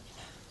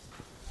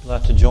I'd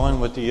like to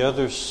join with the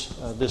others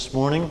this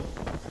morning,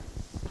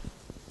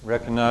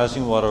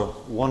 recognizing what a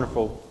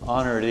wonderful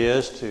honor it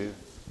is to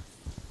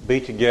be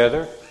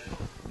together,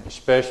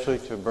 especially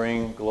to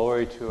bring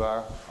glory to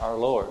our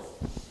Lord.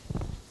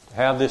 To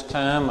have this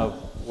time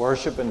of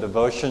worship and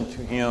devotion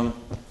to Him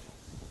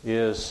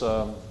is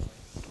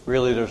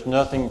really, there's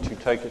nothing to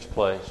take its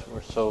place.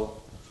 We're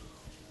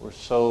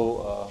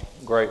so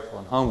grateful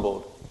and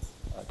humbled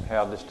to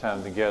have this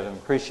time together, and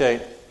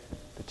appreciate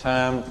the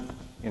time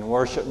in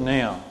worship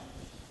now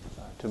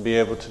to be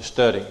able to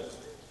study.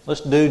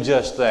 Let's do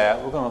just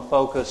that. We're going to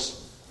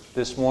focus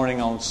this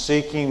morning on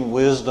seeking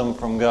wisdom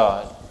from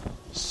God.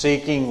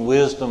 Seeking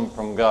wisdom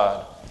from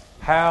God.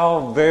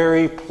 How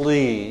very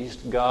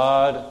pleased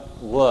God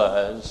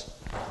was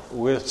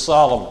with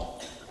Solomon.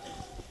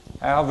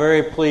 How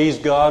very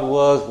pleased God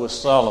was with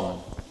Solomon.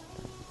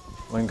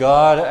 When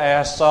God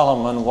asked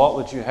Solomon, "What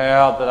would you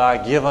have that I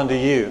give unto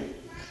you?"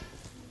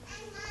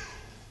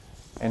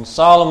 And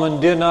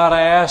Solomon did not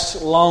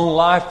ask long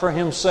life for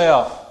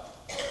himself.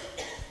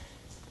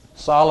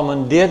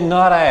 Solomon did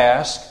not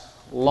ask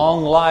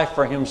long life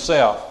for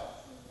himself.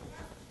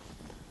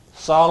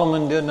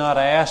 Solomon did not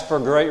ask for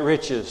great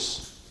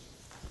riches.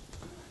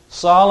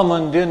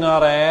 Solomon did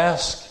not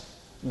ask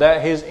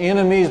that his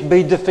enemies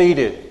be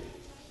defeated.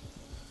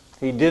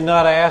 He did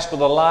not ask for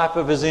the life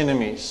of his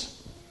enemies.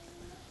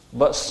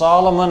 But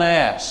Solomon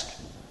asked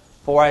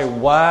for a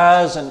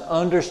wise and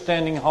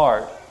understanding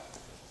heart,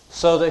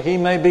 so that he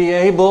may be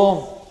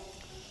able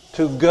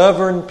to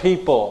govern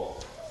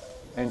people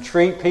and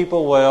treat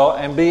people well,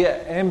 and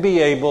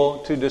be able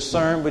to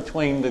discern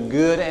between the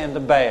good and the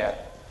bad.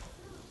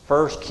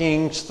 1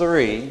 Kings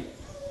 3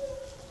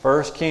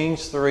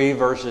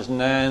 verses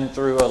 9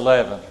 through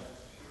 11.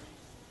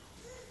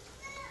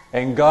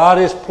 And God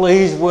is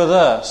pleased with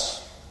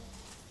us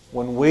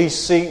when we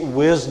seek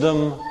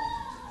wisdom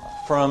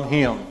from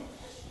Him.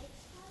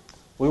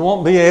 We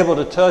won't be able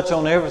to touch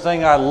on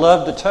everything I'd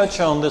love to touch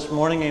on this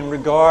morning in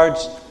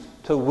regards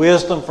to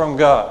wisdom from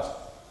God.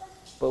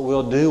 But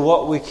we'll do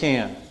what we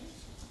can.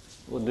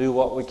 We'll do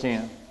what we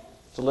can.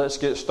 So let's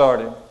get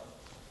started.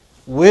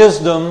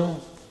 Wisdom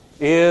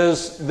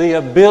is the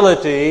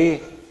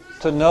ability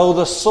to know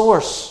the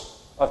source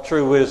of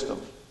true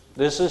wisdom.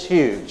 This is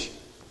huge.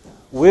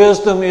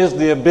 Wisdom is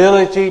the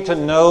ability to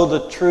know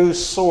the true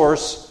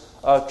source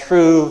of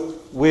true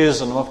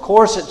wisdom. Of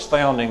course it's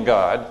found in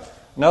God.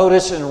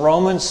 Notice in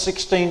Romans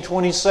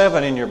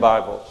 16:27 in your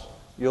Bibles.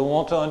 You'll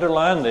want to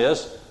underline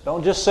this.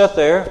 Don't just sit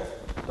there.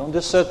 Don't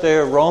just sit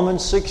there.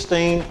 Romans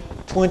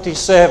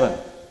 16:27.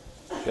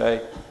 Okay?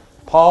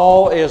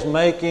 Paul is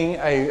making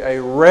a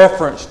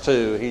reference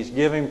to, he's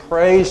giving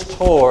praise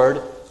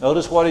toward,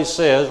 notice what he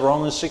says,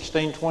 Romans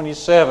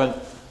 16:27,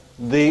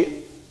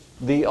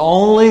 the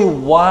only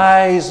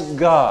wise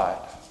God.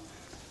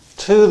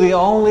 To the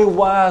only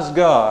wise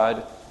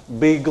God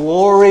be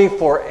glory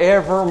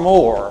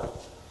forevermore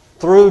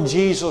through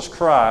Jesus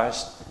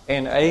Christ,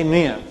 and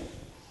amen.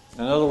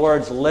 In other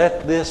words,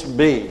 let this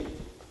be.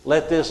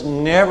 Let this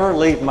never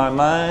leave my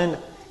mind,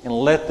 and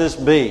let this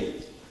be.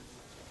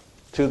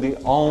 To the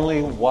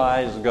only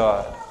wise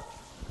God.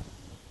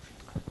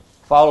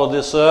 Follow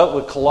this up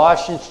with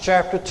Colossians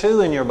chapter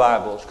 2 in your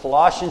Bibles.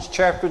 Colossians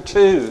chapter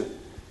 2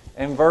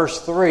 and verse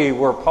 3,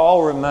 where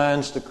Paul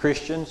reminds the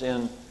Christians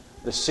in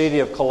the city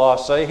of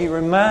Colossae, he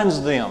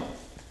reminds them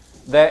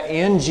that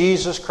in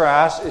Jesus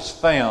Christ is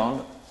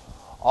found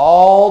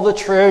all the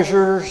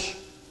treasures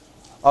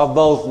of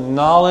both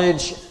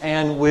knowledge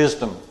and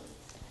wisdom.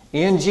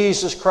 In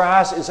Jesus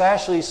Christ, it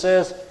actually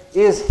says,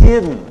 is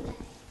hidden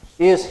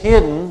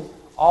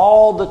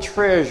all the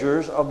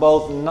treasures of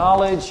both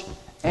knowledge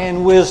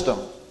and wisdom.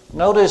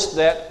 Notice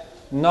that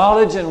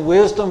knowledge and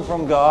wisdom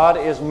from God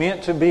is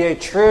meant to be a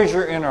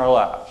treasure in our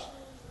lives.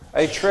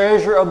 A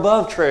treasure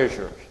above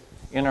treasures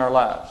in our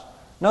lives.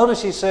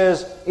 Notice he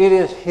says, it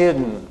is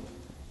hidden.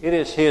 It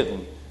is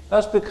hidden.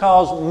 That's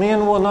because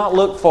men will not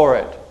look for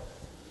it.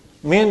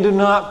 Men do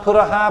not put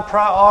a high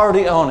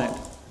priority on it.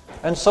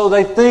 And so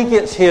they think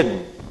it's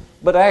hidden.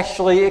 But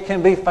actually it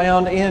can be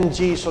found in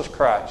Jesus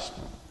Christ.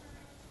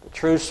 The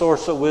true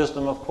source of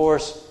wisdom, of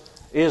course,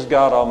 is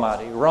God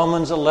Almighty.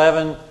 Romans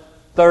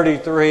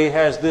 11:33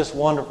 has this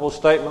wonderful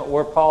statement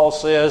where Paul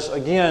says,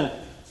 again,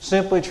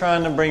 simply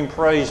trying to bring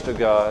praise to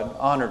God,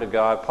 honor to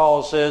God.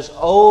 Paul says,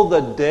 "Oh,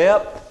 the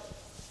depth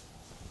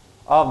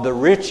of the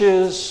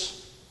riches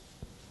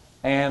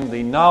and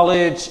the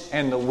knowledge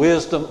and the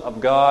wisdom of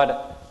God,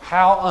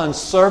 how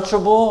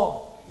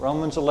unsearchable,"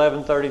 Romans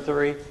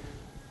 11:33,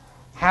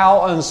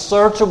 "how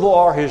unsearchable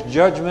are His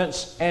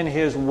judgments, and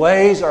His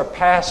ways are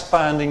past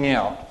finding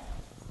out."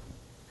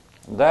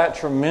 That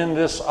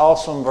tremendous,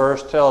 awesome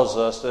verse tells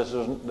us that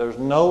there's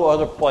no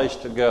other place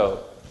to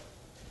go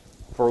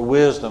for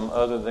wisdom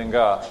other than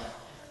God.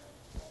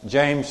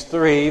 James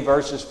 3,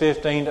 verses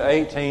 15 to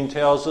 18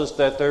 tells us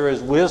that there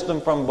is wisdom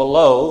from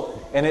below,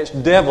 and it's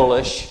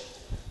devilish,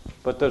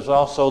 but there's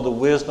also the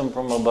wisdom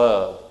from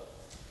above,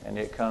 and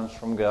it comes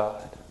from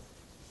God.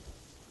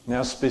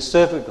 Now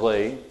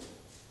specifically,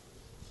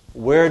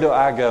 where do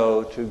I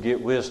go to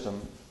get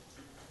wisdom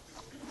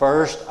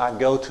First, I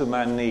go to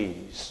my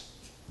knees.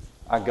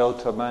 I go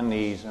to my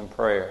knees in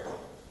prayer.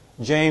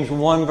 James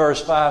 1 verse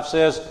 5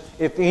 says,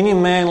 if any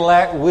man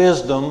lack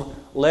wisdom,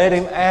 let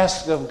him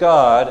ask of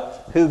God,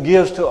 who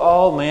gives to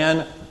all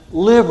men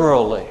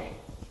liberally.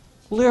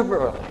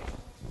 Liberally.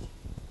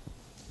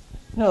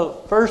 You know,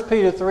 1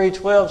 Peter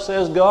 3:12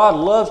 says God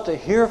loves to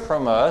hear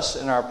from us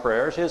in our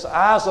prayers. His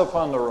eyes are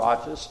upon the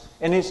righteous,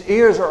 and His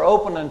ears are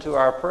open unto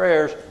our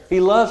prayers. He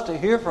loves to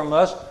hear from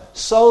us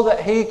so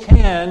that He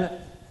can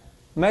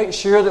make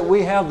sure that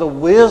we have the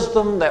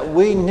wisdom that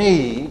we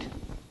need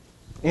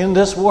in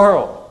this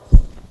world.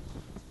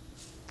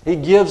 He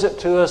gives it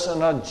to us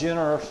in a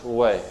generous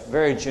way,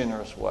 very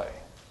generous way.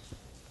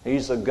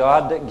 He's the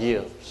God that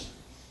gives.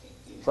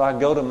 So I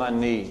go to my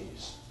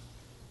knees.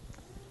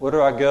 Where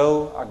do I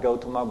go? I go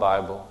to my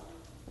Bible.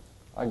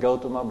 I go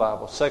to my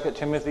Bible. 2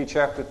 Timothy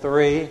chapter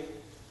 3,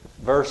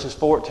 verses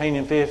 14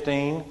 and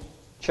 15.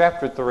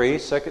 Chapter 3,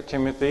 2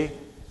 Timothy.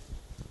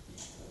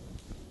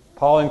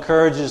 Paul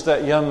encourages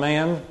that young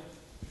man.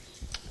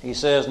 He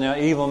says, now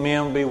evil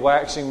men will be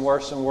waxing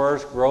worse and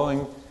worse,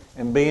 growing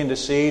and being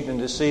deceived and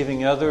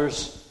deceiving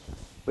others.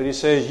 But he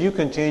says, you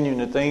continue in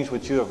the things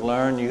which you have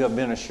learned, you have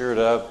been assured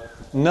of.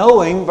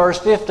 Knowing, verse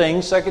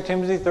 15, 2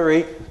 Timothy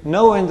 3,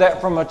 knowing that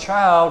from a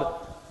child,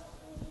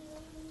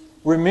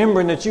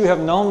 remembering that you have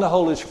known the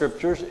Holy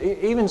Scriptures,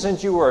 even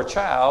since you were a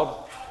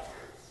child,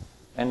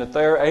 and that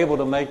they are able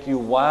to make you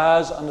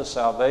wise unto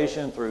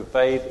salvation through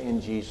faith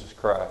in Jesus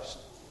Christ.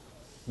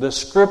 The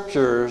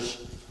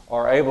Scriptures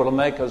are able to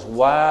make us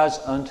wise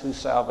unto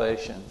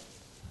salvation.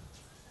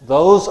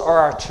 Those are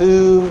our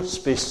two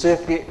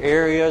specific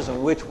areas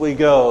in which we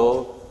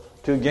go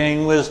to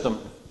gain wisdom.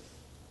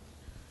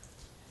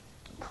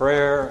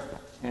 Prayer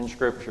and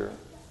Scripture.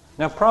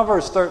 Now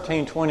Proverbs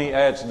 13:20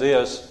 adds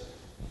this.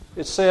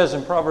 It says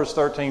in Proverbs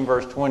 13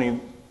 verse 20,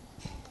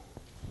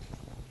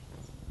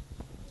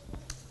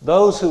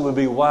 those who would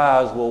be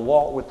wise will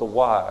walk with the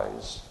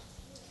wise,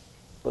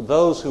 but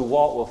those who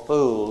walk with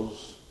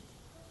fools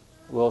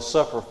will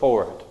suffer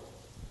for it.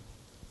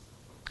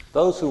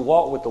 Those who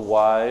walk with the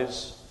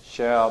wise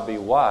shall be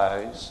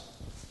wise,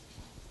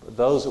 but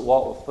those that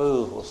walk with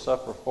fools will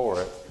suffer for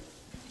it.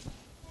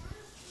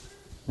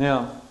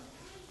 Now,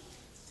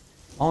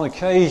 on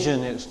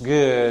occasion it's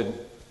good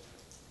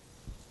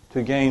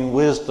to gain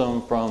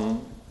wisdom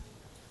from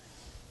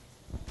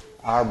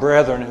our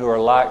brethren who are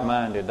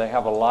like-minded. They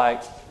have a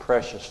like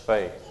precious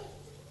faith.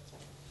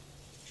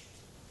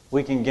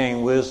 We can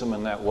gain wisdom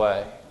in that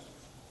way.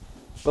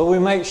 But we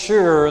make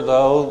sure,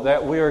 though,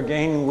 that we are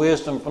gaining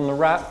wisdom from the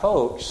right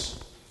folks.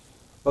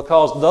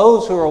 Because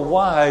those who are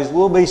wise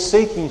will be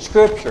seeking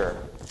Scripture.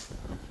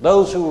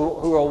 Those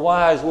who are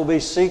wise will be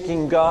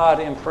seeking God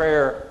in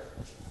prayer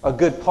a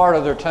good part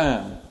of their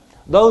time.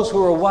 Those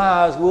who are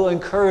wise will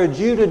encourage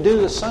you to do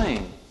the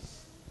same.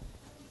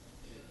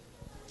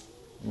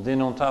 And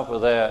then on top of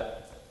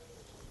that,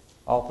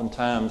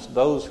 oftentimes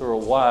those who are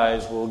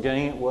wise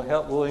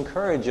will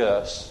encourage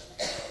us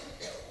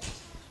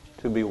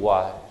to be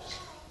wise,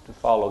 to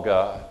follow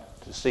God,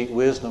 to seek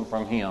wisdom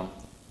from Him.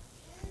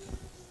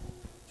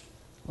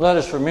 Let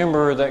us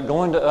remember that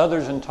going to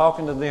others and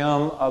talking to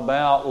them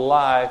about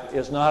life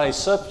is not a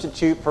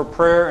substitute for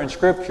prayer and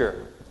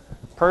Scripture.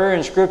 Prayer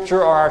and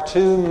Scripture are our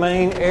two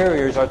main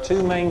areas, our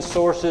two main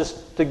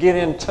sources to get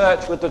in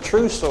touch with the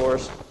true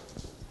source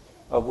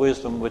of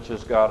wisdom, which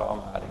is God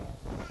Almighty.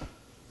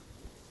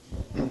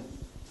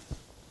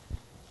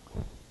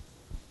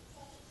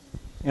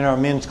 In our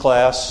men's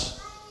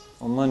class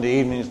on Monday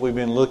evenings, we've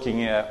been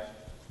looking at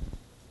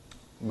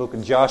the book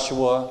of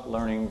Joshua,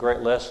 learning great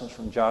lessons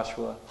from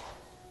Joshua.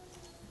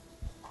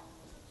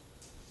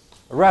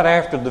 Right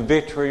after the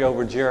victory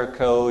over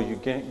Jericho, you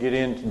get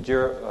into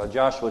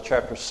Joshua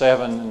chapter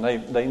 7,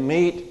 and they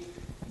meet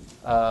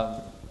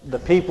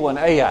the people in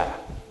Ai.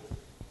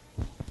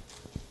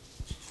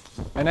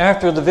 And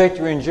after the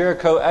victory in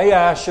Jericho,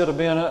 Ai should have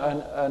been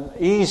an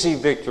easy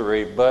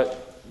victory,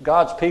 but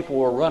God's people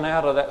were run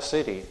out of that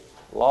city,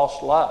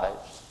 lost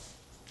lives.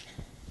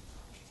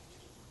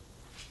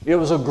 It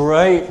was a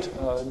great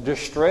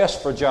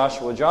distress for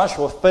Joshua.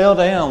 Joshua fell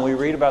down. We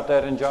read about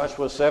that in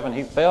Joshua 7.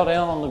 He fell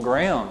down on the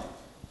ground.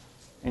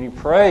 And he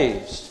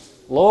prays,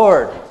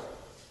 Lord,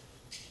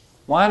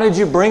 why did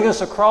you bring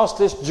us across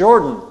this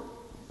Jordan?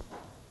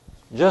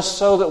 Just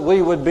so that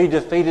we would be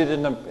defeated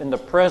in the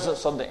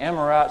presence of the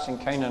Amorites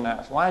and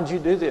Canaanites. Why did you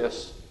do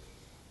this?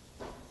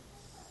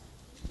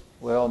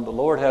 Well, the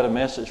Lord had a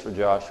message for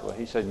Joshua.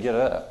 He said, get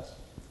up.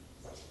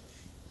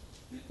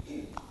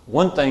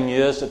 One thing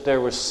is that there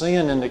was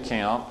sin in the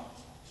camp,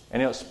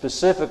 and it was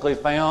specifically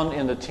found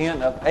in the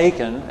tent of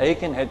Achan.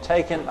 Achan had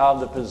taken of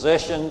the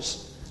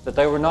possessions that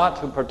they were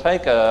not to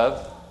partake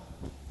of,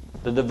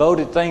 the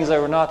devoted things they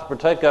were not to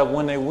partake of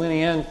when they went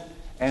in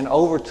and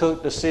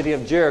overtook the city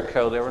of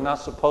Jericho. They were not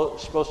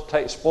supposed to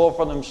take spoil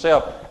for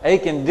themselves.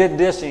 Achan did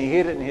this and he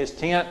hid it in his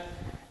tent,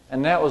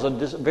 and that was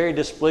very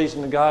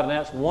displeasing to God, and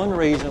that's one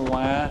reason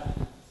why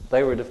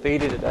they were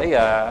defeated at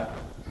Ai.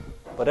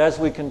 But as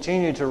we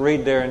continue to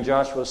read there in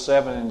Joshua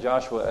 7 and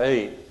Joshua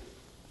 8,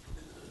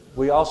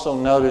 we also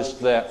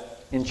noticed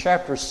that in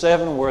chapter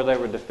 7, where they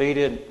were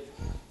defeated,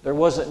 there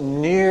wasn't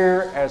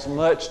near as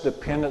much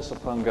dependence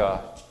upon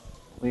God.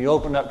 When you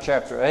open up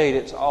chapter 8,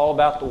 it's all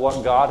about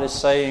what God is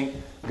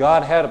saying.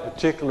 God had a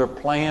particular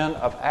plan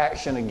of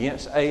action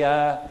against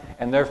Ai,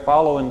 and they're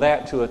following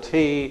that to a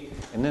T,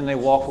 and then they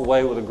walk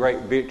away with a great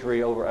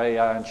victory over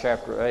Ai in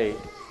chapter 8.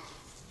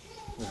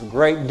 There's a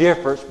great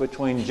difference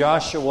between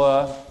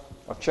Joshua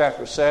of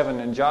chapter 7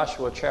 and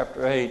Joshua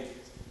chapter 8.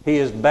 He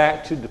is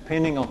back to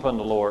depending upon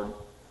the Lord.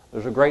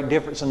 There's a great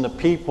difference in the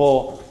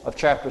people of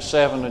chapter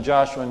 7 of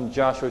Joshua and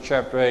Joshua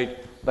chapter 8.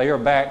 They are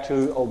back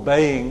to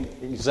obeying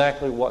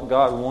exactly what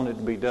God wanted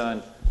to be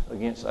done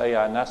against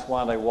Ai, and that's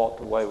why they walked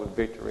away with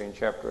victory in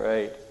chapter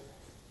 8.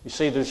 You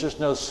see, there's just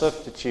no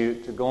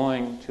substitute to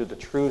going to the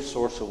true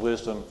source of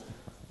wisdom,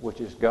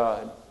 which is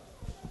God.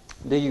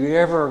 Do you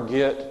ever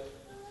get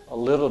a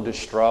little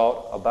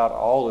distraught about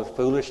all the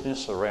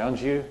foolishness around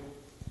you?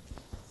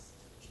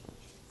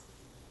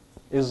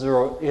 Is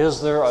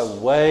there a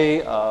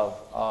way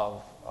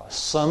of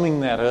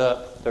summing that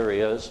up? There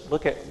is.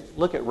 Look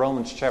at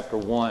Romans chapter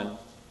 1.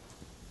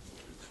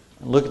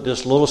 Look at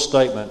this little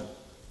statement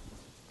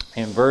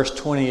in verse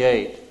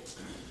 28.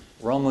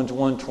 Romans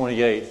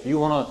 1:28. If you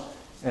want to,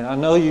 and I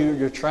know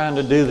you're trying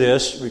to do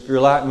this, if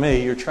you're like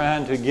me, you're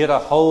trying to get a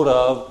hold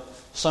of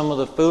some of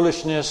the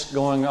foolishness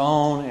going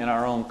on in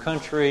our own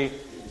country,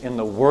 in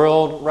the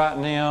world right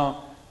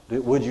now.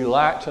 Would you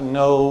like to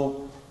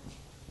know?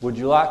 Would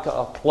you like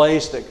a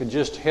place that could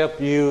just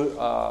help you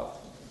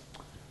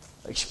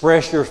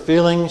express your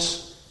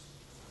feelings?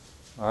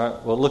 All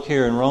right, well, look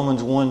here in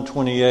Romans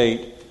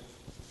 1:28.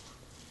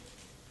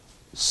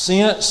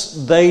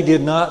 Since they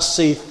did not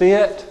see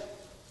fit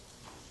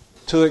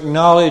to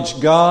acknowledge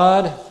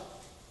God,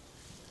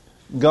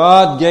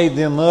 God gave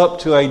them up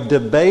to a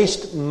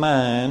debased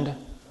mind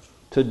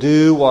to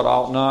do what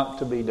ought not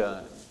to be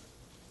done.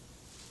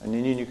 And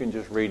then you can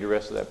just read the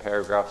rest of that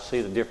paragraph,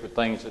 see the different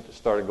things that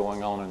started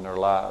going on in their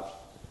lives.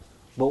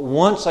 But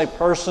once a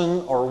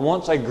person or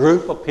once a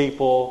group of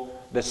people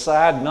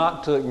decide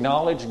not to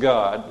acknowledge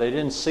God, they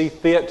didn't see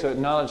fit to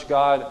acknowledge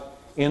God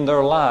in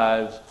their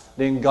lives,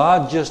 then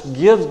God just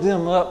gives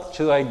them up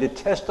to a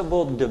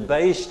detestable,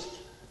 debased,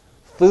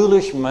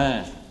 foolish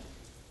mind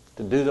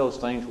to do those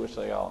things which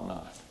they ought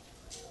not.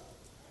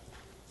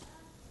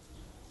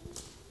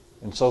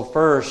 And so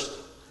first,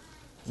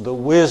 the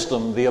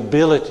wisdom, the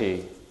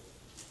ability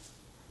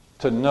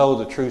to know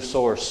the true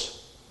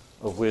source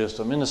of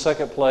wisdom. In the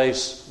second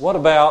place, what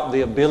about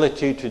the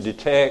ability to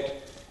detect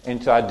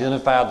and to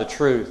identify the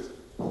truth?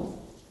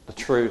 The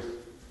truth.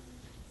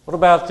 What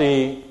about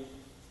the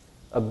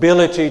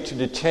ability to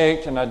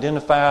detect and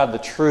identify the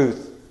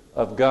truth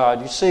of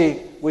God? You see,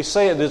 we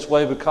say it this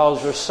way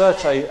because there's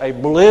such a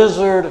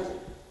blizzard.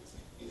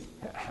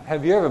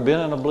 Have you ever been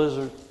in a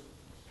blizzard?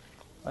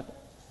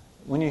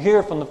 When you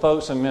hear from the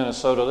folks in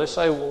Minnesota, they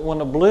say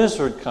when a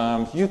blizzard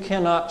comes, you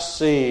can't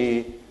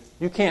see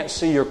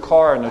your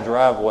car in the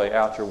driveway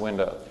out your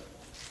window.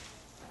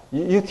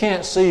 You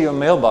can't see your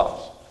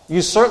mailbox.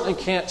 You certainly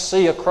can't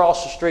see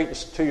across the street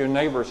to your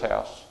neighbor's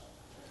house.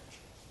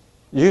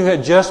 You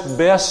had just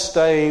best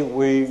stay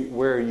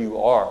where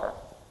you are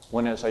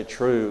when it's a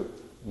true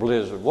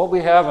blizzard. What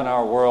we have in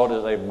our world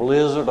is a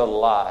blizzard of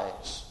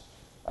lies.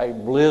 A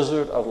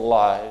blizzard of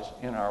lies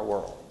in our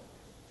world.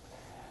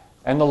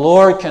 And the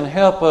Lord can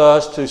help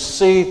us to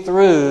see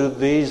through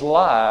these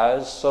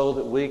lies so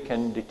that we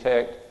can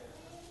detect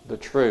the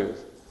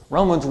truth.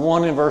 Romans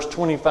 1 and verse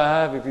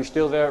 25, if you're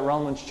still there at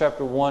Romans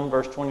chapter 1,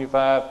 verse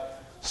 25,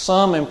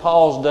 some in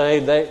Paul's day,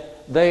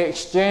 they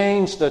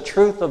exchanged the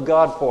truth of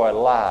God for a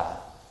lie.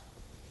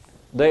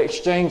 They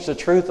exchanged the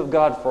truth of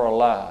God for a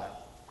lie.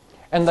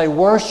 And they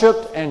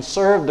worshiped and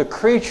served the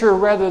creature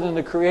rather than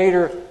the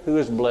Creator who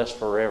is blessed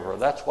forever.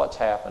 That's what's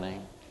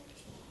happening.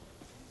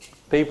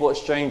 People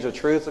exchange the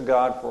truth of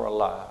God for a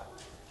lie.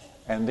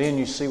 And then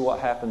you see what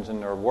happens in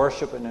their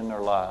worship and in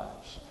their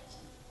lives.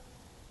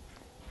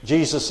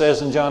 Jesus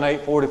says in John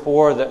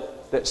 8:44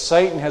 that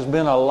Satan has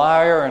been a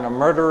liar and a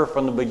murderer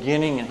from the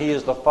beginning, and he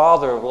is the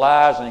father of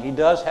lies, and he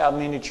does have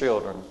many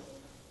children.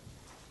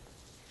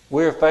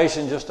 We're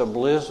facing just a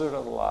blizzard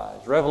of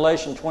lies.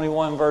 Revelation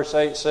 21 verse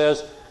 8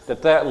 says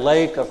that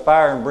lake of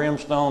fire and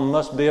brimstone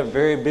must be a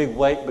very big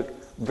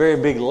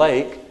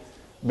lake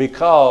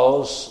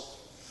because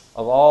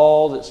of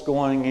all that's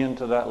going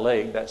into that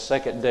lake, that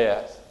second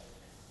death.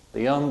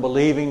 The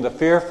unbelieving, the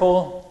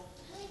fearful,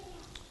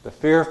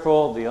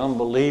 the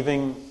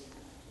unbelieving,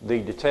 the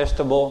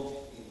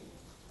detestable,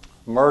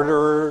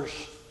 murderers,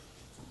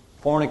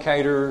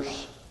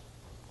 fornicators,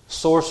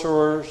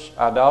 sorcerers,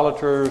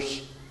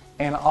 idolaters,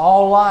 and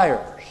all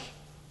liars.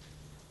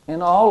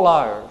 And all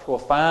liars will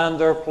find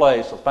their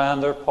place, will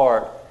find their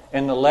part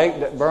in the lake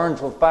that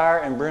burns with fire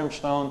and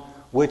brimstone,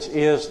 which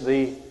is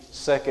the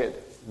second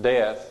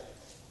death.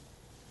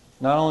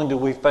 Not only do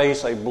we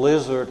face a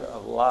blizzard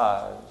of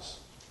lies,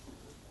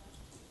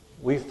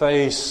 we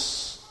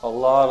face a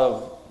lot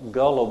of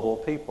gullible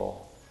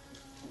people.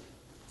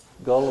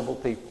 Gullible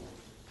people.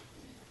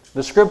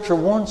 The Scripture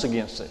warns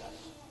against this.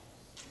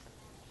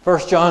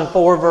 1 John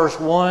 4 verse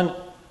 1,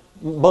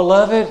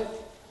 Beloved,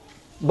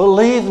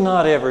 believe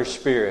not every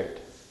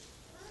spirit,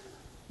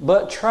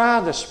 but try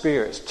the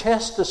spirits,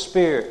 test the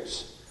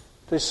spirits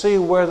to see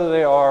whether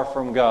they are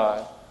from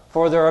God.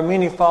 For there are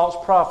many false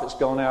prophets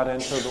going out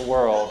into the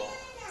world.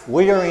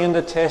 We are in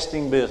the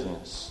testing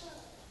business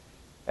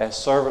as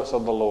servants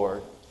of the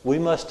Lord. We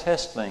must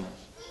test things.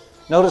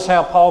 Notice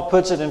how Paul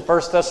puts it in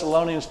 1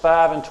 Thessalonians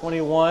 5 and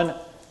 21.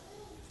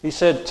 He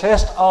said,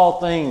 Test all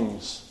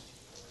things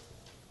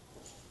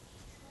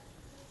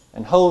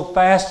and hold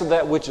fast to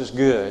that which is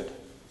good.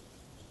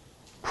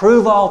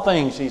 Prove all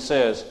things, he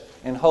says,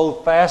 and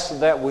hold fast to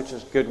that which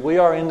is good. We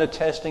are in the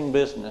testing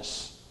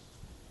business.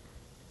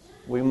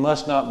 We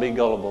must not be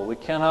gullible. We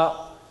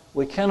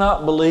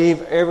cannot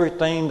believe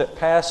everything that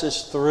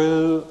passes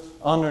through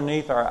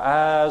underneath our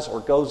eyes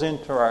or goes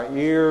into our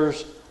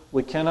ears.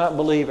 We cannot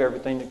believe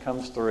everything that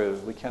comes through.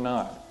 We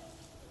cannot.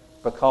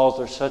 Because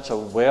there's such a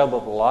web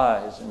of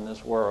lies in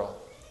this world.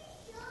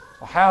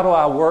 How do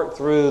I work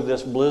through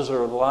this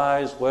blizzard of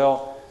lies?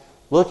 Well,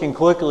 looking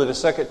quickly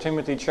to 2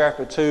 Timothy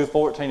chapter 2,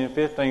 14 and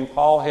 15,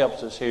 Paul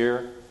helps us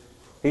here.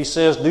 He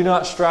says, Do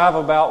not strive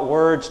about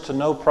words to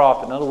no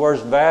profit. In other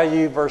words,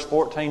 value, verse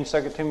 14,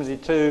 2 Timothy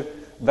 2,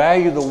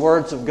 value the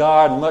words of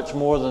God much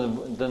more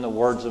than the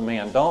words of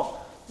men.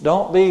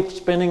 Don't be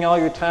spending all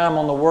your time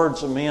on the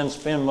words of men.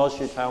 Spend most of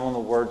your time on the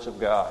words of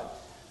God.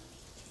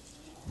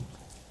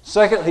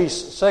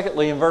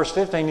 Secondly, in verse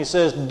 15, he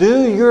says,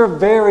 Do your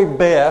very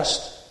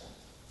best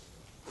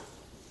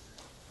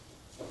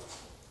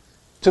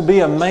to be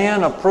a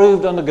man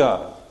approved unto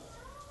God.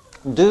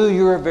 Do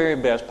your very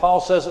best.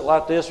 Paul says it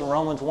like this in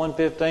Romans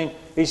 1:15.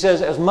 He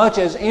says, As much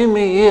as in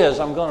me is,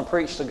 I'm going to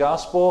preach the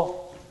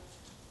gospel.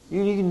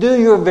 You do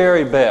your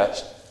very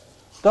best.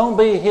 Don't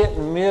be hit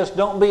and miss.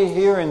 Don't be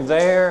here and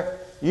there.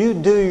 You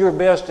do your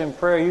best in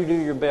prayer. You do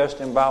your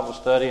best in Bible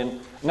study. And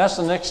that's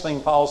the next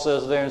thing Paul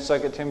says there in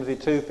 2 Timothy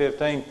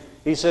 2:15.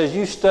 He says,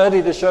 You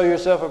study to show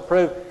yourself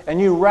approved, and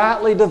you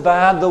rightly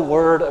divide the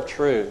word of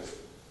truth.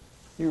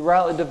 You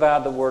rightly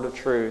divide the word of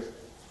truth.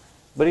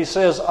 But he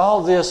says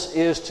all this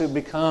is to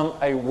become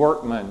a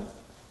workman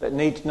that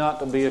needs not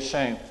to be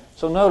ashamed.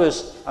 So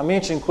notice, I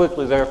mentioned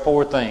quickly there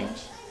 4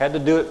 things. Had to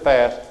do it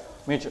fast.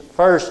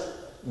 First,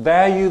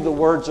 value the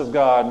words of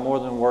God more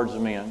than words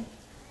of men.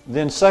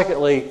 Then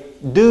secondly,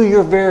 do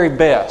your very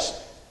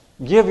best.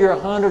 Give your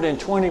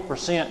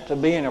 120% to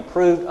being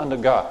approved unto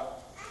God.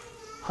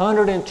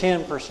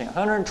 110%,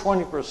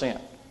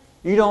 120%.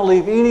 You don't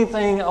leave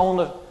anything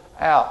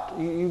out.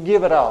 You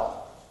give it all.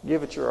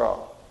 Give it your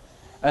all.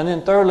 And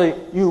then thirdly,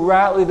 you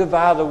rightly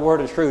divide the word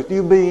of truth.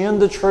 You be in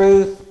the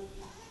truth.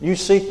 You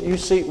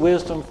seek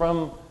wisdom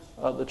from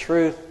the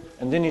truth.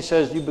 And then he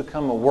says you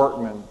become a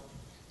workman,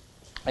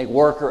 a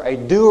worker, a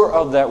doer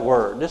of that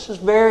word. This is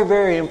very,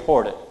 very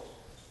important.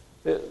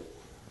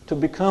 To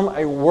become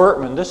a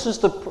workman. This is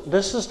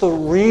the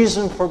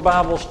reason for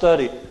Bible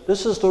study.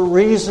 This is the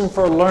reason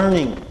for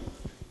learning.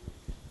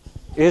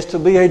 Is to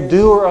be a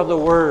doer of the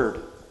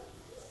word.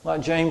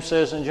 Like James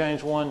says in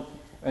James 1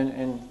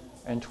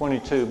 and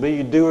 22. Be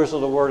ye doers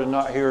of the word and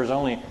not hearers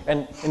only.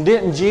 And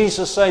didn't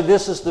Jesus say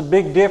this is the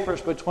big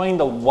difference between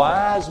the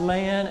wise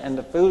man and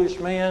the foolish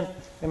man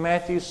in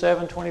Matthew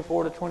 7,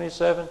 24 to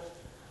 27?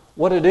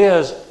 What it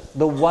is,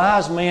 the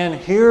wise man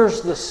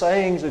hears the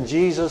sayings of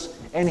Jesus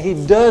and he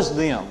does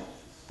them.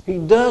 He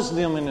does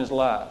them in his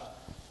life.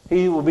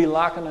 He will be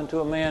likened unto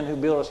a man who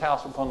built his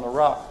house upon the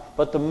rock.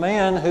 But the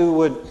man who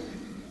would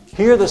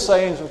hear the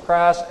sayings of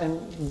Christ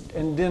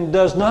and then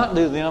does not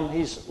do them,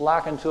 he's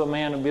likened to a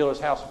man who built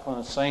his house upon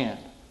the sand.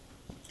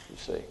 You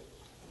see.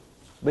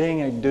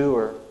 Being a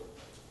doer.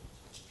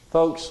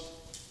 Folks,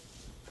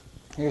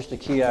 here's the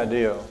key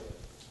idea.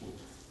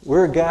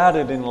 We're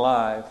guided in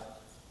life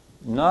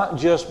not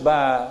just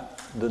by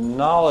the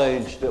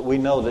knowledge that we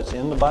know that's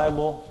in the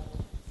Bible,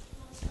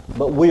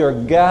 but we are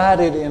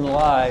guided in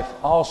life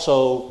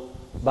also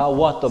by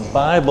what the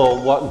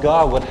Bible, what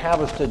God would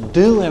have us to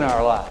do in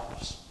our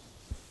lives.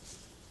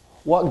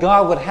 What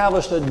God would have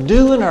us to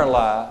do in our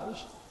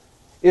lives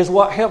is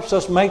what helps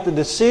us make the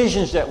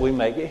decisions that we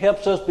make. It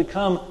helps us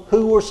become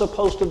who we're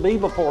supposed to be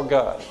before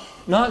God.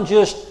 Not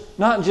just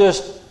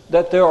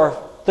that there are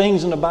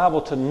things in the Bible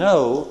to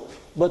know,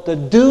 but the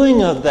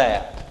doing of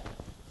that,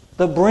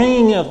 the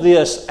bringing of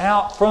this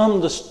out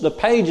from the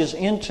pages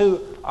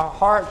into our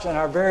hearts and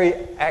our very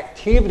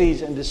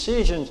activities and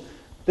decisions.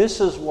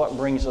 This is what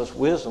brings us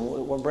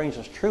wisdom, what brings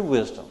us true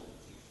wisdom.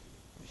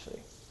 You see,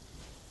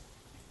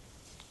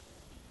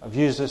 I've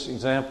used this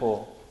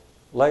example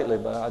lately,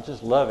 but I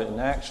just love it. In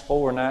Acts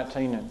 4,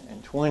 19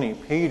 and 20,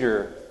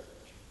 Peter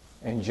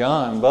and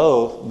John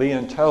both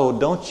being told,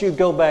 don't you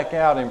go back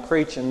out and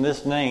preach in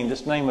this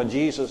name of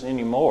Jesus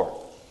anymore.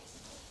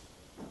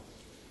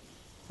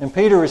 And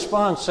Peter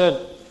responds,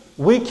 said,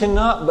 we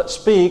cannot but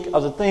speak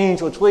of the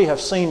things which we have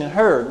seen and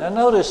heard. Now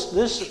notice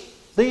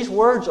these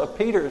words of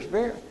Peter is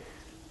very...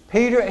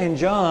 Peter and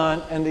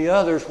John and the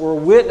others were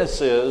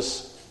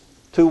witnesses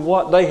to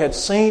what they had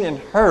seen and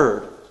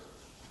heard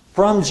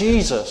from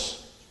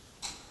Jesus,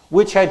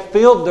 which had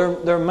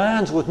filled their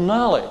minds with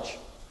knowledge.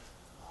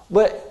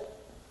 But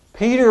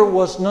Peter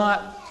was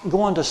not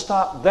going to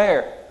stop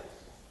there.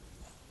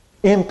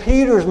 In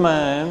Peter's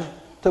mind,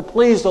 to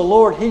please the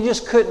Lord, he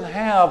just couldn't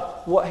have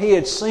what he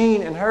had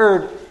seen and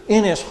heard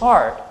in his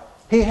heart.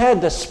 He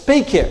had to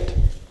speak it.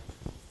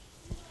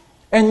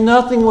 And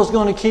nothing was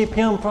going to keep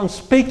him from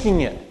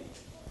speaking it.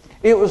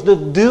 It was the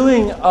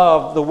doing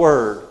of the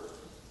Word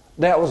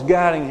that was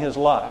guiding his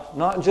life,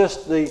 not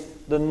just the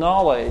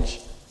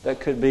knowledge that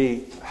could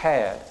be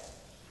had.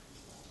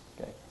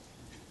 Okay.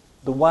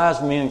 The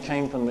wise men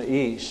came from the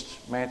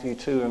east, Matthew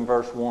 2 and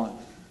verse 1,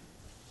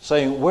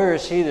 saying, "Where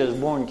is he that is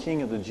born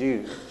King of the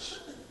Jews?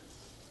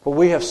 For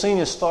we have seen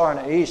his star in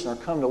the east and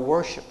are come to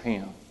worship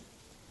him."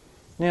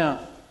 Now,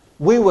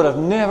 we would have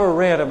never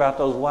read about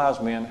those wise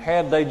men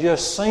had they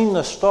just seen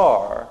the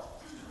star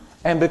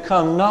and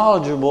become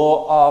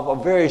knowledgeable of a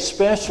very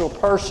special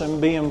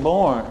person being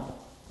born.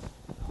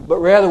 But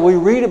rather we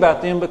read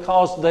about them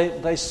because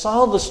they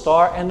saw the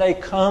star and they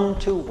come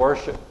to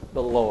worship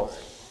the Lord.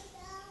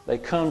 They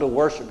come to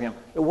worship Him.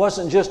 It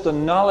wasn't just the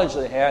knowledge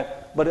they had,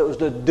 but it was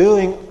the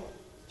doing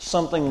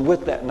something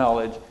with that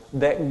knowledge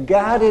that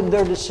guided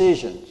their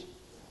decisions,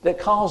 that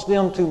caused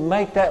them to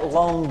make that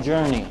long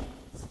journey.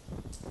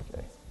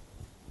 Okay.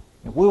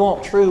 If we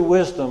want true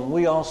wisdom,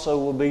 we also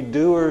will be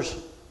doers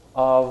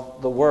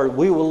of the Word.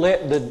 We will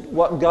let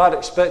what God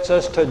expects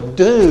us to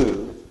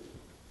do,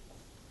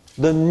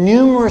 the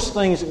numerous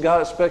things that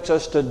God expects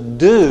us to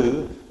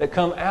do that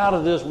come out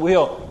of this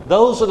will,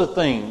 those are the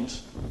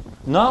things,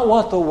 not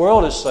what the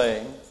world is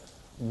saying.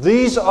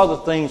 These are the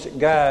things that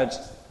guides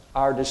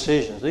our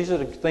decisions. These are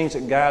the things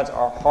that guides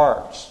our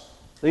hearts.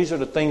 These are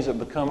the things that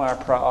become our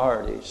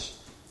priorities.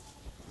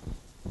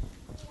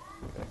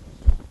 Okay.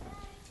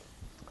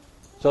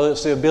 So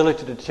it's the ability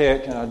to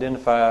detect and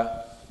identify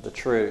the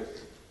truth.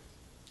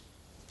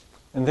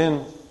 And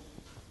then,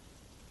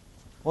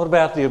 what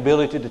about the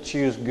ability to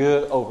choose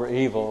good over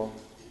evil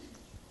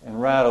and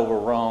right over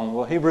wrong?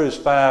 Well, Hebrews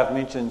 5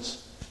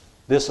 mentions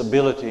this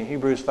ability.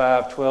 Hebrews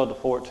 5, 12 to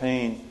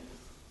 14,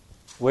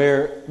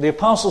 where the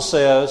apostle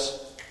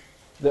says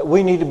that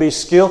we need to be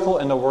skillful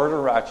in the word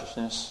of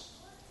righteousness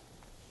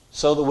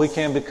so that we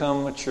can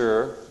become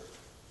mature,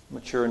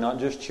 not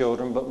just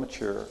children, but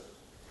mature,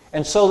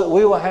 and so that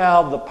we will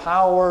have the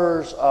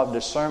powers of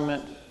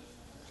discernment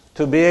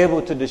to be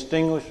able to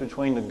distinguish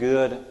between the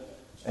good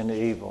and the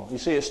evil. You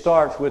see, it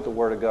starts with the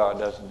Word of God,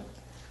 doesn't it?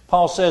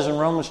 Paul says in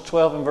Romans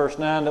 12 and verse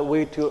 9 that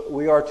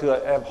we are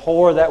to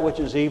abhor that which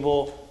is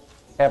evil,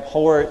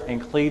 abhor it,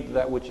 and cleave to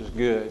that which is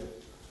good.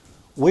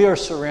 We are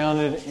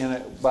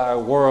surrounded by a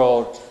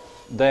world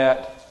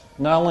that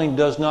not only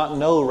does not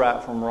know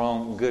right from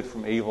wrong, good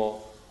from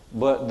evil,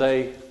 but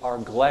they are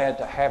glad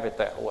to have it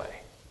that way.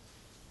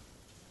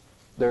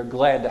 They're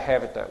glad to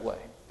have it that way.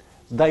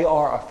 They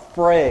are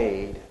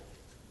afraid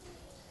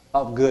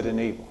of good and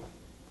evil.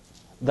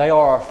 They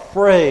are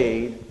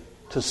afraid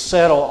to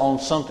settle on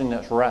something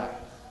that's right.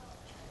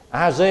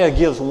 Isaiah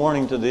gives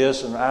warning to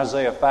this in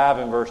Isaiah 5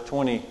 and verse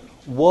 20.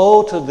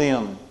 Woe to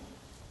them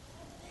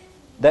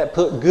that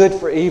put good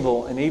for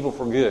evil and evil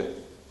for good,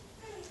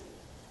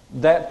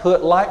 that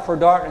put light for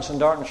darkness and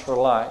darkness for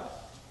light,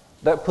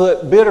 that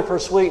put bitter for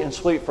sweet and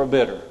sweet for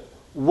bitter.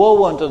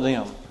 Woe unto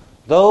them,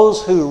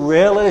 those who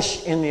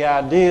relish in the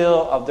idea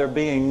of there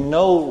being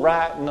no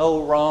right,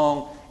 no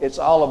wrong. It's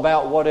all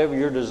about whatever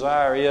your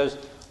desire is.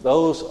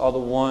 Those are the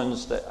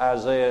ones that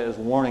Isaiah is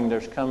warning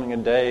there's coming a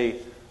day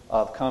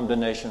of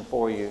condemnation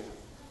for you.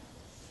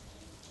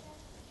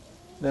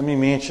 Let me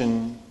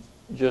mention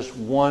just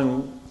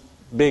one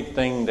big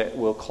thing that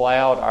will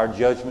cloud our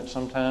judgment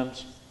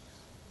sometimes,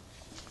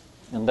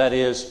 and that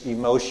is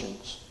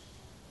emotions.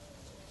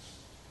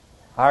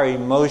 Our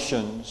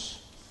emotions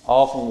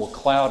often will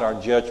cloud our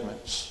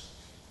judgments.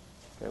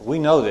 Okay, we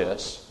know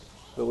this,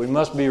 but we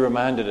must be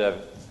reminded of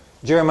it.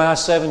 Jeremiah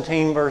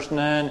 17 verse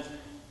 9,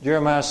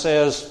 Jeremiah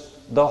says,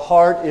 the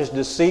heart is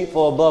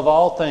deceitful above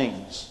all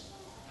things.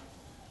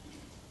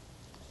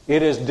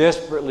 It is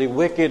desperately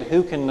wicked.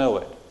 Who can know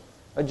it?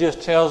 It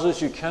just tells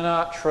us you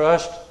cannot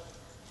trust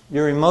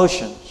your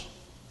emotions.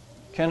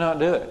 Cannot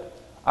do it.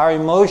 Our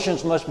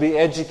emotions must be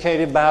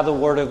educated by the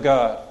Word of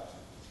God.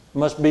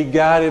 Must be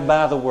guided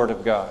by the Word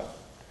of God.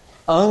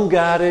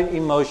 Unguided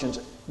emotions,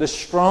 the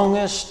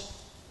strongest,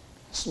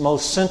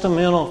 most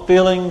sentimental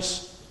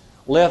feelings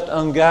left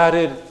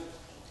unguided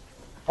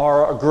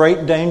are a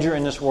great danger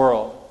in this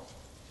world.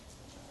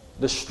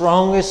 The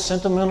strongest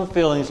sentimental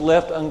feelings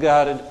left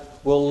unguided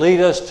will lead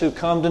us to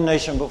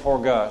condemnation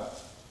before God.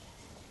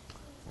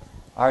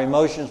 Our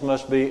emotions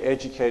must be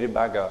educated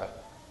by God.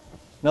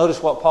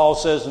 Notice what Paul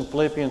says in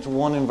Philippians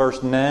 1 and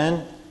verse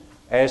 9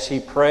 as he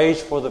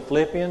prays for the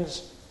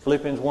Philippians.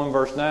 Philippians 1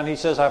 verse 9, he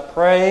says, I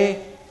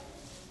pray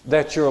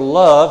that your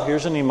love,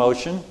 here's an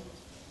emotion,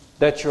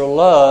 that your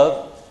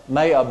love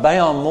may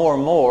abound more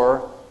and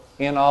more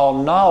in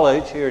all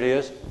knowledge, here it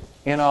is,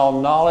 in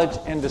all knowledge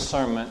and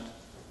discernment,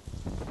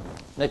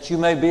 that you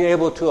may be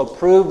able to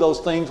approve those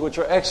things which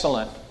are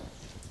excellent.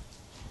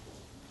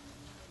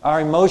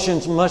 Our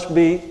emotions must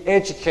be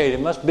educated,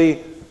 must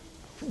be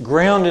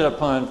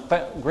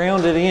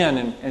grounded in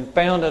and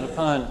founded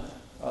upon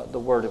the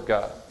Word of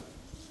God.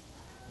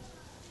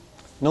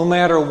 No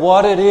matter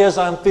what it is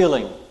I'm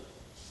feeling,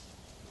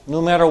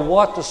 no matter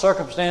what the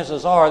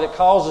circumstances are that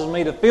causes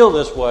me to feel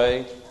this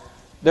way,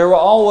 there will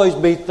always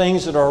be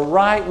things that are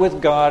right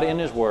with God in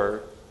His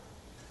Word,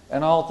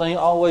 and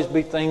always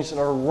be things that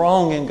are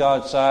wrong in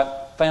God's sight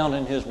found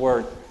in His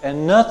Word.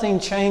 And nothing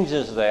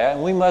changes that,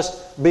 and we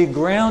must be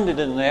grounded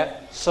in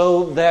that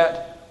so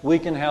that we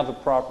can have the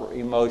proper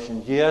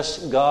emotions. Yes,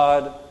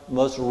 God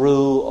must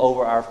rule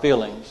over our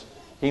feelings.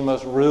 He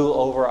must rule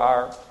over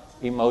our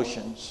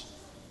emotions.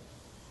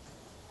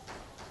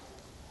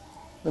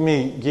 Let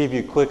me give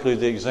you quickly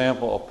the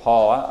example of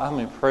Paul. I'm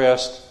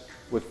impressed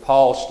with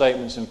Paul's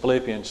statements in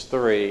Philippians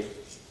 3.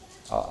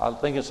 I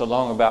think it's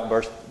along about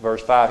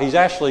verse 5. He's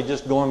actually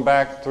just going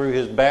back through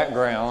his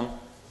background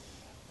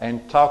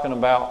and talking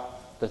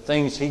about the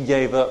things he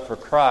gave up for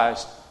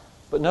Christ.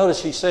 But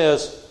notice he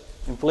says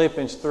in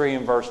Philippians 3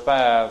 and verse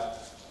 5,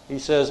 he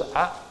says,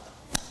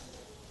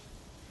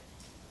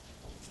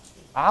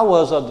 I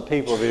was of the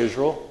people of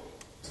Israel.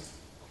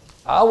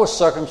 I was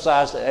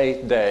circumcised the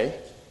 8th day.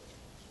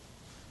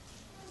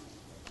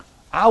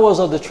 I was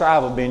of the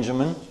tribe of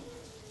Benjamin.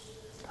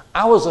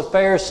 I was a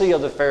Pharisee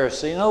of the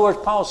Pharisee. In other words,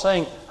 Paul's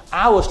saying,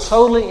 I was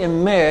totally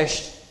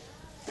enmeshed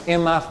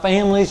in my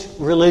family's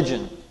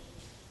religion.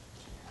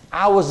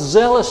 I was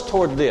zealous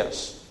toward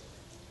this.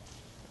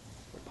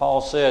 Paul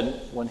said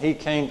when he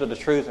came to the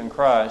truth in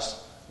Christ,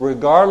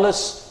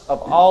 regardless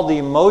of all the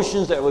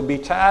emotions that would be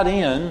tied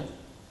in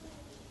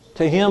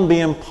to him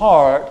being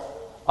part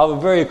of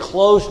a very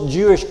close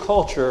Jewish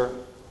culture,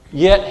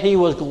 yet he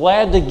was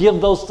glad to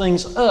give those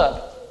things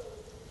up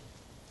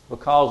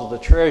because of the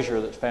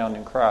treasure that's found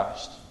in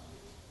Christ.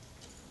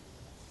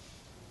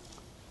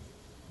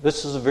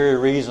 This is the very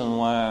reason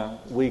why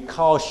we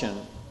caution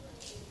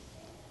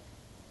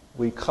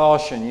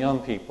young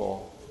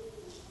people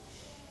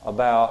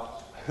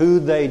about who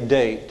they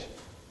date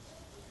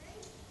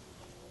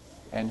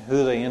and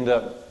who they end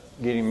up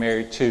getting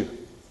married to.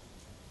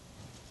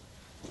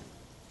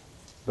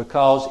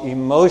 Because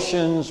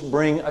emotions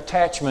bring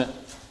attachment.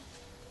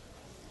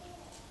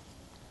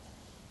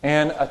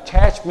 And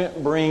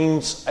attachment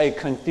brings a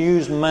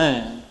confused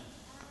mind,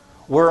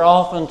 where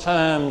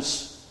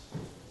oftentimes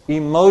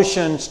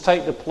emotions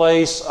take the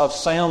place of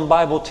sound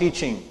Bible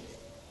teaching.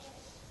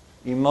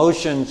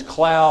 Emotions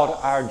cloud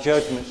our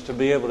judgments to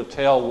be able to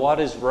tell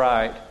what is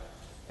right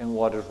and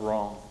what is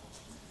wrong.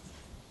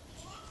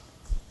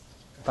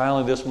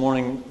 Finally, this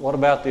morning, what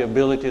about the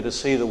ability to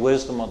see the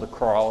wisdom of the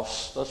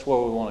cross? That's where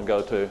we want to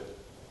go to.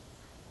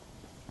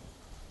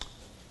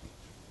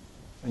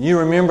 And you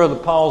remember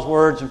Paul's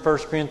words in 1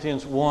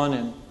 Corinthians 1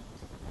 and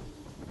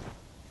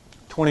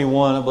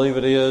 21, I believe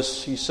it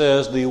is. He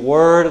says, the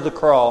word of the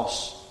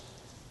cross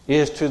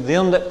is to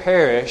them that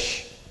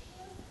perish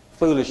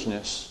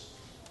foolishness,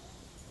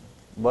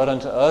 but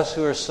unto us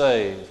who are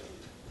saved,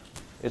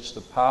 it's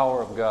the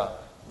power of God.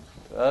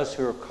 To us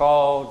who are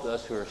called, to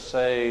us who are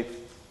saved,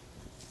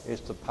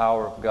 it's the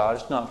power of God.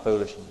 It's not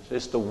foolishness.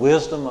 It's the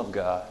wisdom of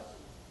God.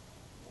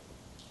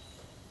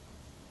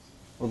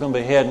 We're going to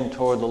be heading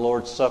toward the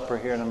Lord's Supper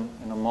here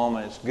in a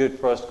moment. It's good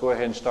for us to go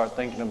ahead and start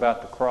thinking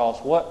about the cross.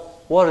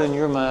 What in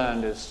your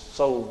mind is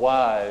so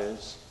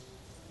wise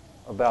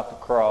about the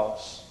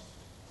cross?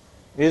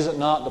 Is it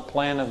not the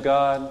plan of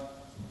God?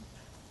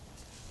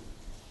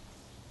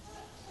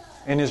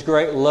 In His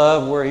great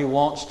love, where He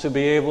wants to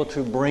be able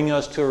to bring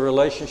us to a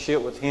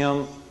relationship with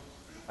Him,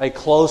 a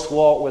close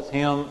walk with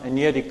Him, and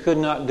yet He could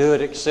not do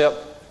it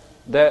except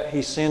that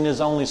He sent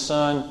His only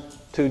Son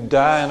to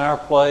die in our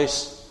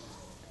place,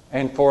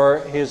 and for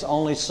His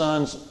only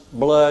Son's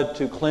blood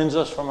to cleanse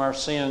us from our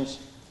sins,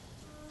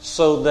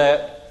 so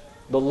that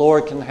the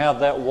Lord can have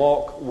that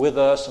walk with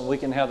us and we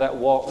can have that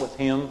walk with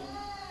Him.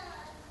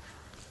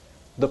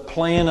 The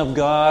plan of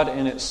God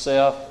in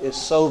itself is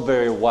so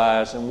very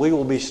wise, and we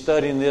will be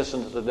studying this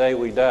until the day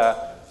we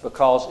die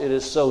because it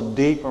is so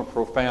deep and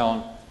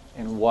profound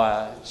and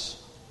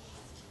wise.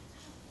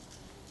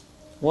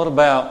 What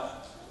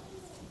about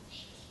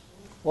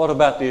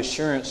the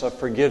assurance of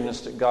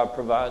forgiveness that God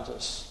provides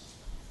us?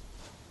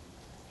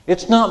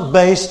 It's not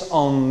based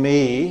on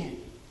me.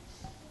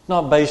 It's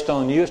not based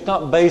on you. It's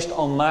not based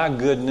on my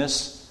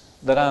goodness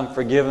that I'm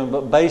forgiven,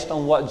 but based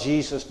on what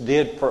Jesus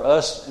did for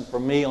us and for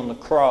me on the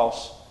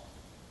cross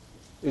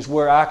is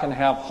where I can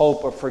have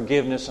hope of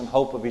forgiveness and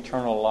hope of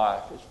eternal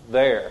life. It's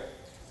there.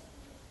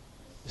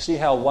 You see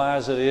how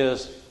wise it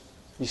is?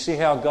 You see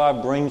how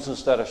God brings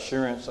us that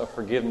assurance of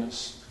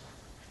forgiveness?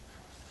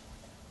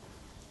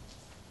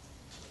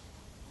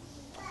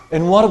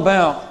 And what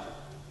about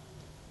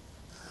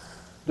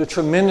the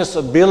tremendous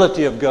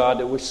ability of God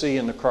that we see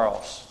in the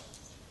cross?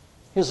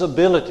 His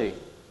ability.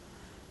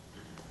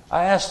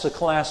 I asked the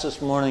class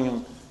this morning,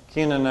 and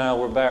Ken and I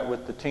were back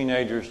with the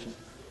teenagers.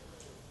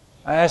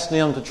 I asked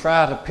them to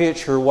try to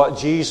picture what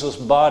Jesus'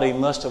 body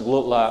must have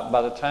looked like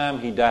by the time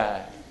He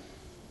died.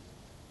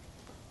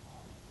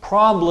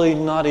 Probably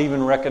not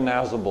even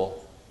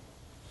recognizable.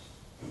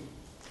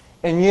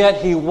 And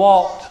yet He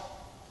walked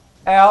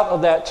out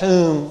of that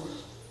tomb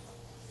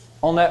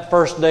on that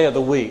first day of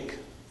the week.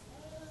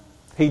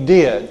 He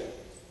did.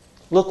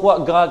 Look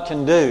what God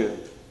can do.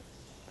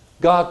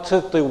 God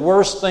took the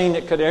worst thing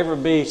that could ever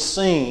be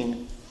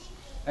seen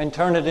and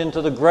turned it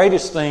into the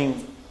greatest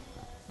thing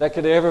that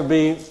could ever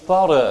be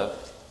thought of.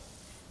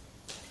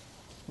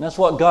 And that's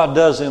what God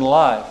does in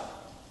life.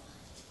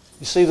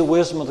 You see the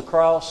wisdom of the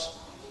cross?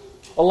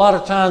 A lot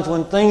of times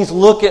when things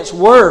look its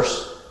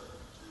worst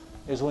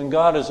is when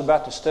God is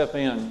about to step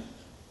in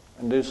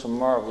and do some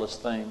marvelous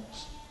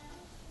things.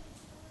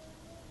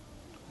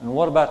 And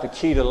what about the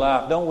key to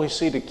life? Don't we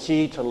see the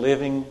key to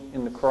living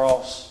in the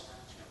cross?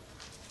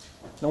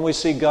 Don't we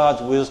see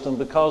God's wisdom?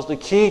 Because the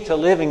key to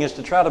living is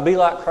to try to be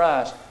like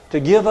Christ, to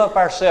give up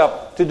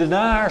ourselves, to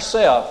deny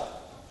ourselves,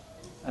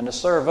 and to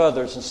serve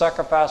others and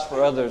sacrifice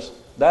for others.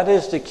 That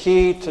is the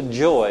key to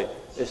joy.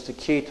 It's the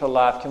key to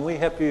life. Can we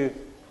help you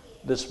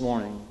this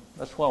morning?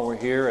 That's why we're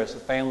here as the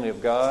family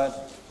of God,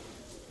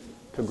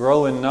 to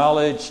grow in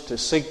knowledge, to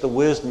seek the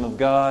wisdom of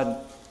God,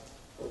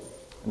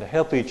 and to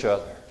help each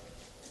other.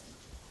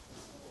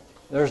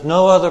 There's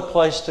no other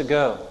place to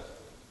go.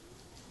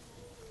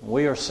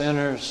 We are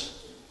sinners,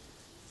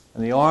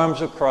 and the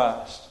arms of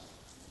Christ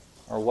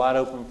are wide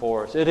open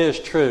for us. It is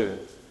true.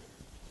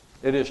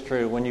 It is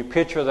true. When you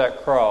picture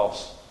that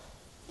cross,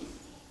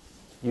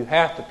 you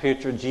have to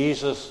picture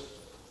Jesus'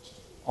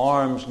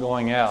 arms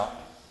going out.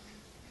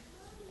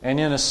 And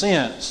in a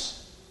sense,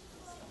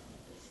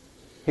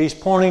 He's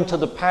pointing to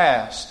the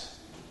past,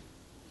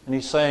 and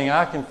He's saying,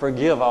 I can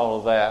forgive all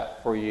of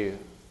that for you.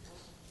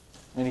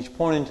 And He's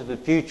pointing to the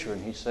future,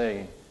 and He's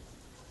saying,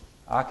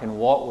 I can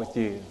walk with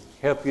you,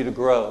 help you to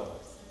grow,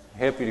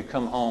 help you to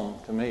come home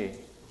to me.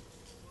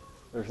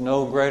 There's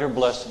no greater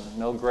blessing,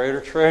 no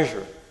greater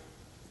treasure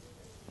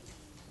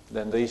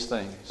than these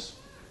things.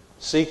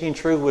 Seeking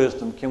true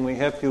wisdom. Can we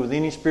help you with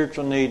any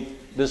spiritual need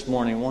this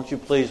morning? Won't you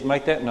please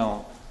make that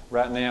known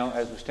right now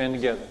as we stand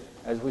together,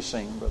 as we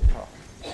sing, Brother Paul.